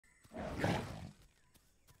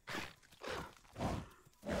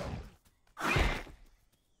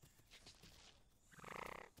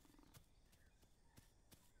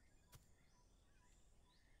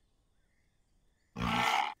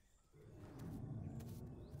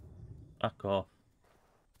Fuck off.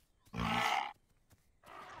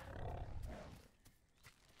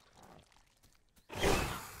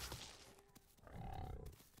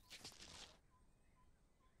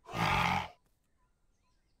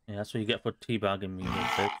 Yeah, that's what you get for teabagging me, little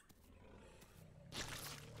bitch.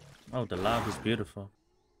 Oh, the lag is beautiful.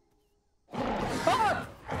 Ah!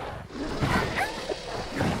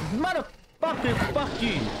 Motherfucker, fuck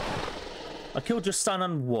you! I killed your son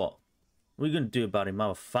and what? What are you gonna do about it,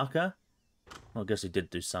 motherfucker? Well, I guess he did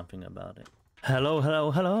do something about it. Hello,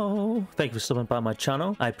 hello, hello. Thank you for stopping by my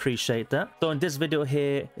channel. I appreciate that. So in this video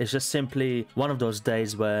here, it's just simply one of those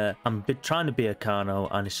days where I'm trying to be a Kano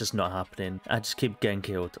and it's just not happening. I just keep getting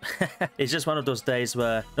killed. It's just one of those days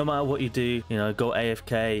where no matter what you do, you know, go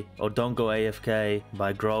AFK or don't go AFK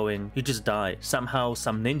by growing, you just die. Somehow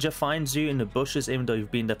some ninja finds you in the bushes even though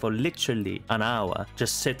you've been there for literally an hour,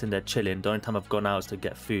 just sitting there chilling. The only time I've gone out is to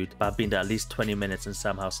get food, but I've been there at least 20 minutes and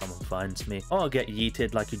somehow someone finds me. Or I'll get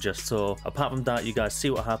yeeted like you just saw. Apart from that, you guys see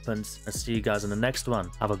what happens and see you guys in the next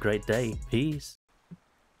one. Have a great day. Peace.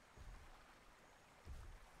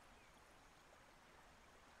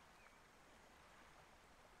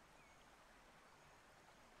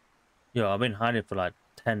 Yo, I've been hiding for like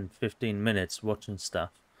 10-15 minutes watching stuff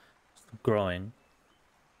growing.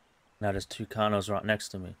 Now there's two Kanos right next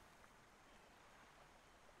to me.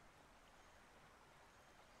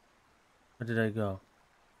 Where did they go?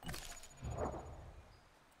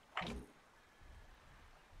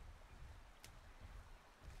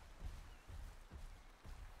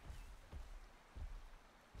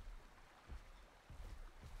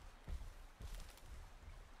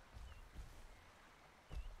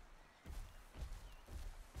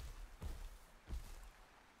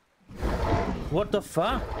 What the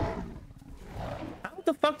fuck? How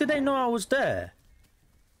the fuck did they know I was there?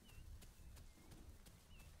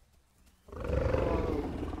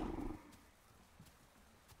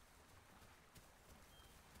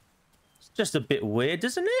 It's just a bit weird,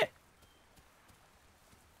 isn't it?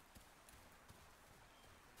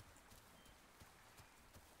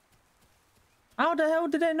 How the hell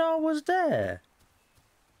did they know I was there?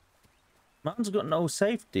 Man's got no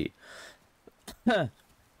safety.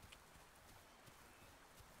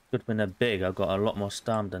 Good when they're big, I've got a lot more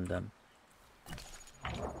stam than them.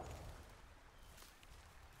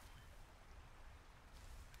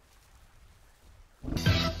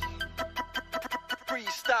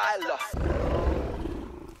 Freestyle.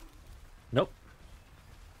 Nope.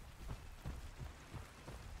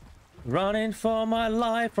 Running for my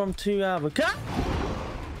life from 2 hours.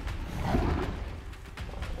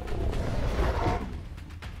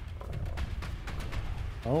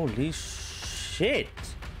 Holy shit.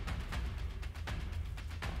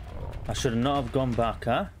 I should not have gone back,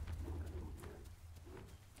 huh?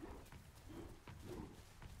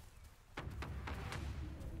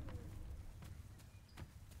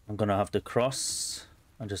 I'm gonna have to cross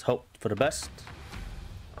and just hope for the best.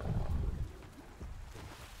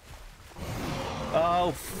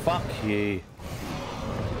 Oh, fuck you.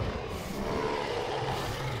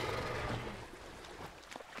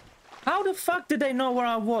 How the fuck did they know where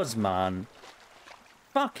I was, man?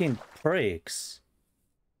 Fucking pricks.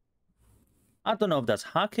 I don't know if that's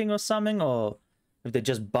hacking or something, or if they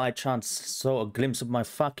just by chance saw a glimpse of my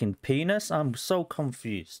fucking penis. I'm so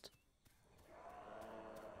confused.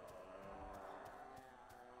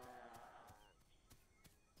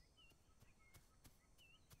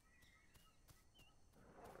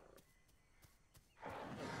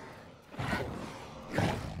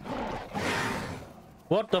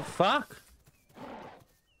 What the fuck?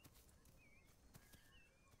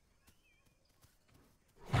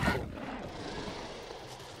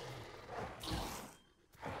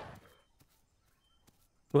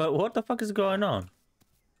 Well, what the fuck is going on?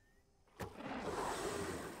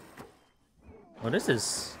 Well, this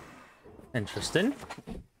is interesting.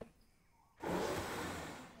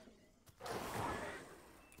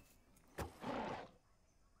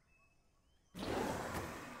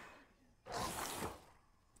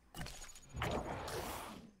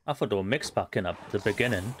 I thought they were mixed back in at the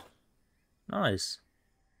beginning. Nice.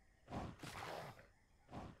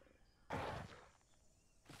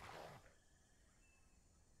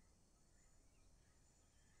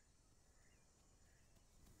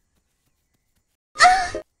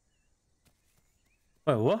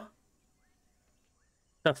 Wait, what?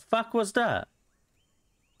 The fuck was that?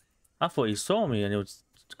 I thought he saw me and it was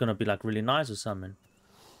gonna be like really nice or something.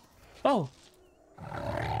 Oh!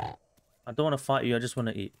 I don't want to fight you, I just want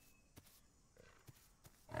to eat.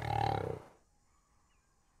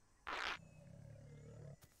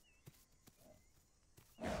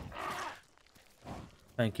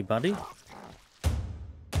 Thank you, buddy.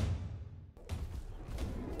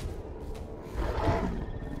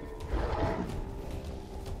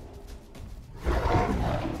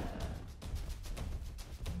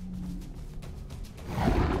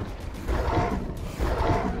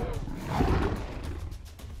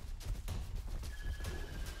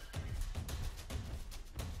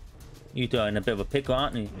 You two are in a bit of a pickle,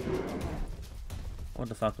 aren't you? What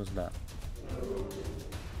the fuck was that?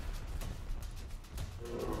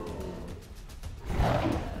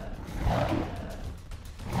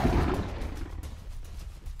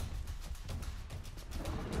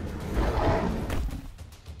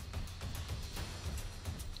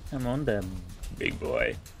 Come on then, big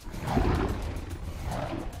boy.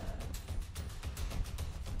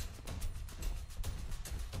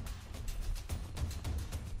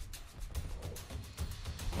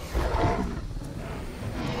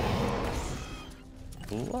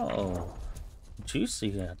 Whoa,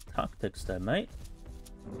 juicy tactics there, mate.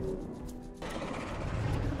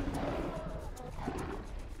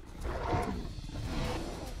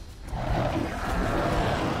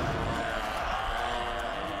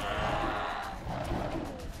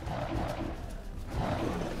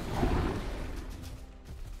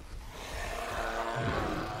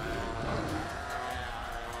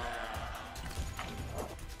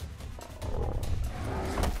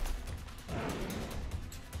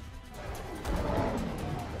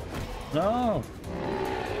 No.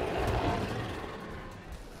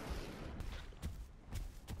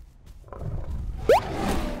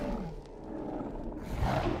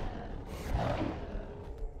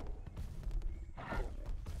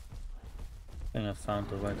 I think I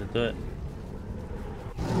found a way to do it.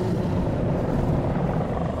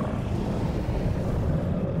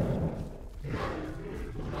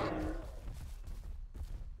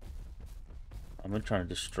 I'm gonna try to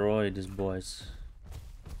destroy these boys.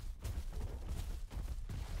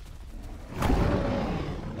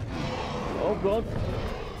 Oh god.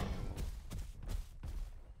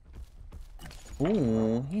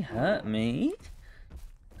 Ooh, he hurt me.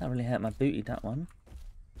 That really hurt my booty, that one.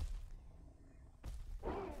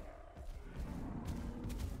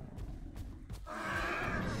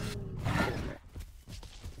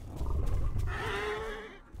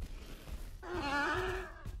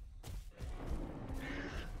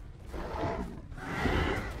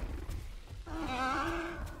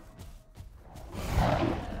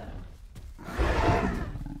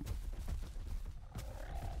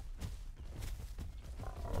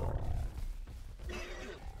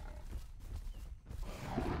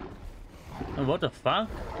 And what the fuck?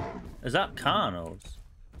 Is that Carnos?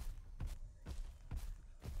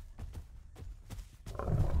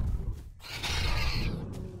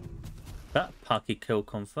 That Pucky kill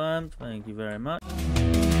confirmed. Thank you very much.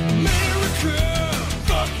 America,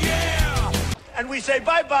 fuck yeah! And we say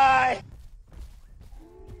bye-bye!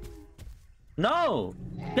 No!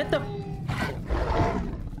 Get the...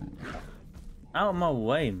 out of my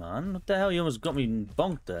way, man. What the hell? You almost got me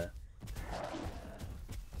bonked there.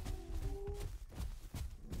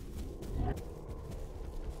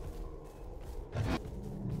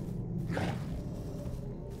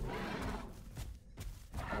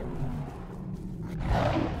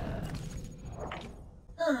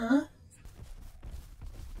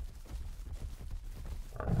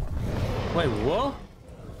 Wait, what?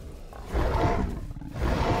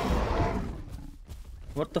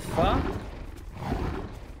 What the fuck?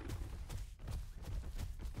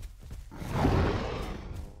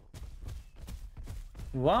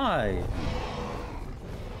 Why?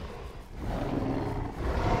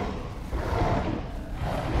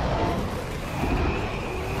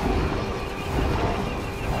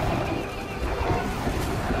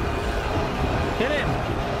 Hit him!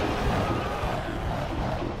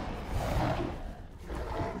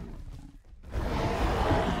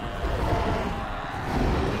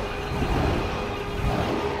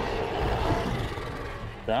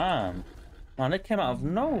 Damn. Man, it came out of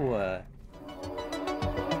nowhere.